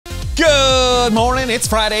Good morning. It's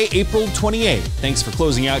Friday, April 28th. Thanks for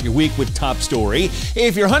closing out your week with Top Story.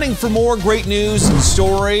 If you're hunting for more great news and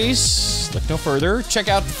stories, look no further. Check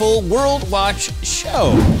out the full World Watch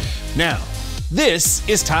show. Now, this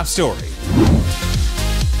is Top Story.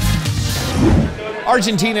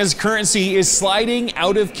 Argentina's currency is sliding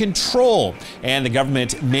out of control, and the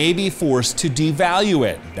government may be forced to devalue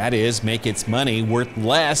it. That is, make its money worth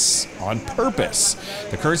less on purpose.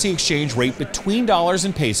 The currency exchange rate between dollars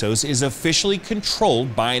and pesos is officially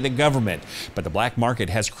controlled by the government, but the black market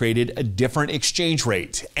has created a different exchange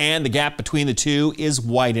rate, and the gap between the two is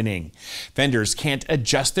widening. Vendors can't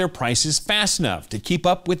adjust their prices fast enough to keep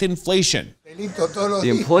up with inflation. The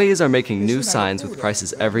employees are making new signs with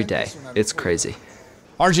prices every day. It's crazy.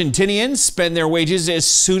 Argentinians spend their wages as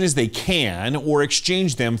soon as they can or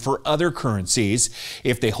exchange them for other currencies.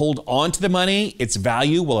 If they hold on to the money, its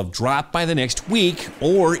value will have dropped by the next week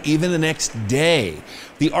or even the next day.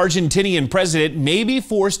 The Argentinian president may be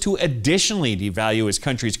forced to additionally devalue his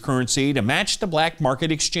country's currency to match the black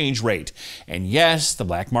market exchange rate. And yes, the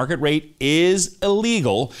black market rate is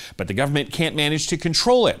illegal, but the government can't manage to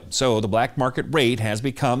control it. So the black market rate has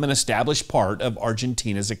become an established part of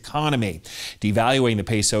Argentina's economy. Devaluing the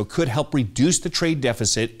peso could help reduce the trade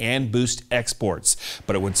deficit and boost exports,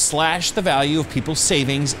 but it would slash the value of people's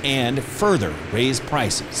savings and further raise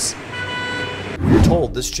prices. We're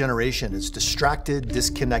told this generation is distracted,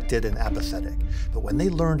 disconnected, and apathetic. But when they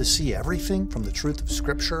learn to see everything from the truth of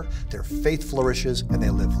Scripture, their faith flourishes and they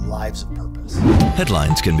live lives of purpose.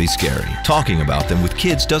 Headlines can be scary. Talking about them with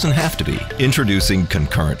kids doesn't have to be. Introducing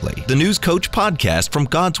Concurrently, the News Coach podcast from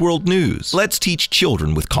God's World News. Let's teach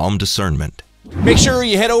children with calm discernment. Make sure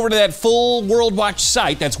you head over to that full World Watch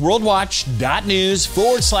site. That's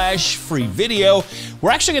worldwatch.news/free video.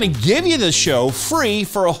 We're actually going to give you the show free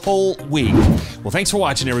for a whole week. Well, thanks for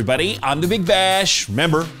watching, everybody. I'm the Big Bash.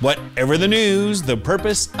 Remember, whatever the news, the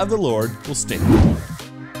purpose of the Lord will stand.